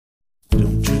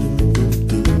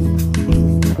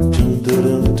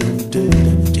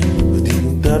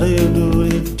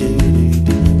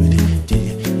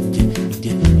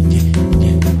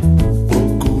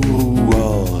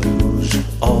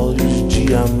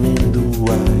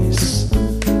amêndoas,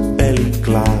 pele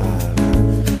clara,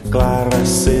 clara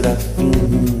seda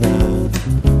fina,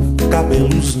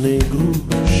 cabelos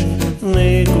negros,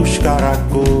 negros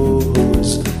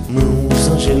caracóis, mãos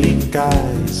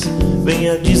angélicas,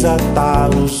 venha desatar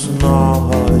os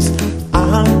nós,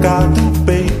 arrancar do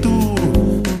peito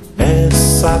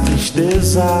essa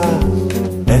tristeza,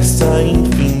 essa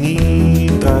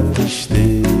infinita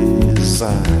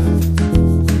tristeza.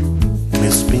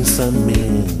 Meus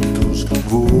pensamentos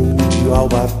voam de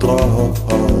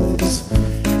albatroz,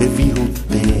 reviro o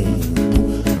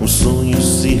tempo, um sonho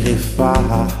se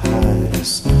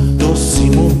refaz. Doce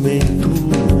momento,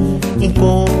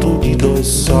 encontro de dois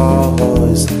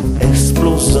sóis,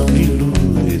 explosão de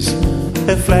luz,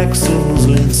 reflexo nos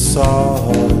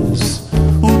lençóis.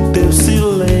 O teu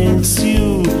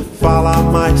silêncio fala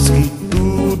mais que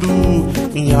tudo,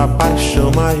 minha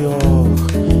paixão maior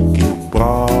que o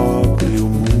próprio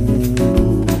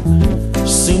mundo.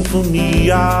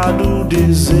 Sinfonia do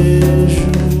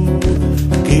desejo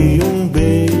que um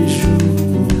beijo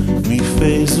me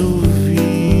fez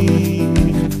ouvir.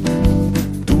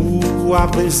 Tua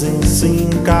presença em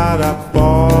cada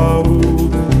poro,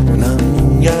 na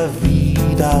minha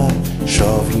vida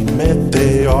chove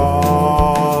meteoros.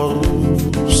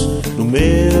 No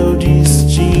meu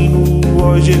destino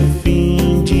hoje é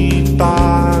fim de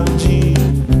tarde,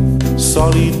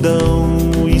 solidão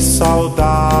e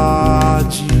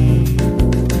saudade.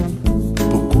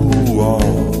 Procuro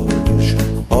olhos,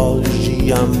 olhos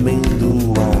de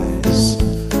amêndoas,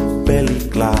 pele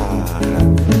clara,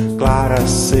 clara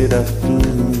seda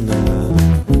fina,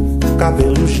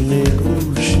 cabelos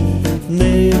negros,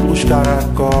 negros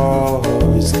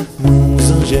caracóis,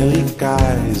 mãos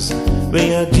angélicas,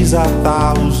 venha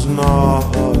desatar os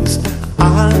nós,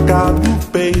 arrancar do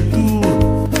peito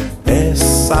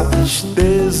essa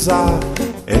tristeza,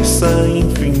 essa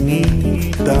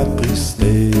infinita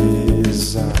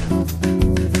tristeza.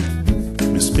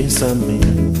 Meus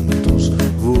pensamentos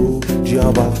voam de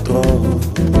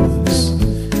albatroz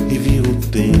e viro o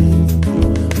tempo,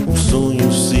 um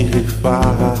sonho se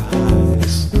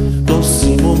refaz.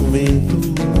 Doce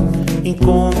momento,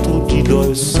 encontro de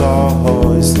dois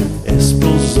sóis,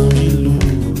 explosão de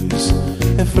luz,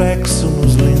 reflexo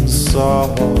nos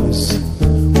lençóis.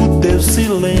 O teu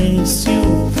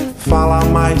silêncio fala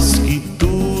mais que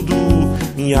tudo,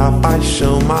 minha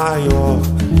paixão maior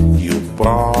que o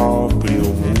próprio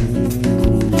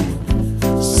mundo.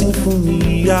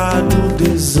 Sinfonia do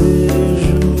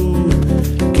desejo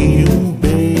que um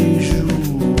beijo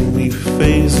me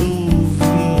fez ouvir.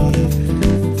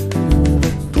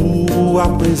 Tua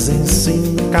presença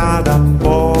em cada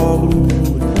poro,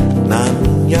 na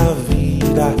minha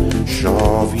vida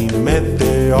chove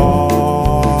meteoros.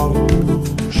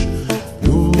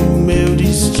 No meu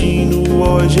destino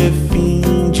hoje é fim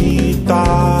de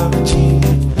tarde,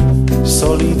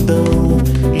 solidão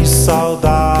e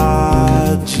saudade.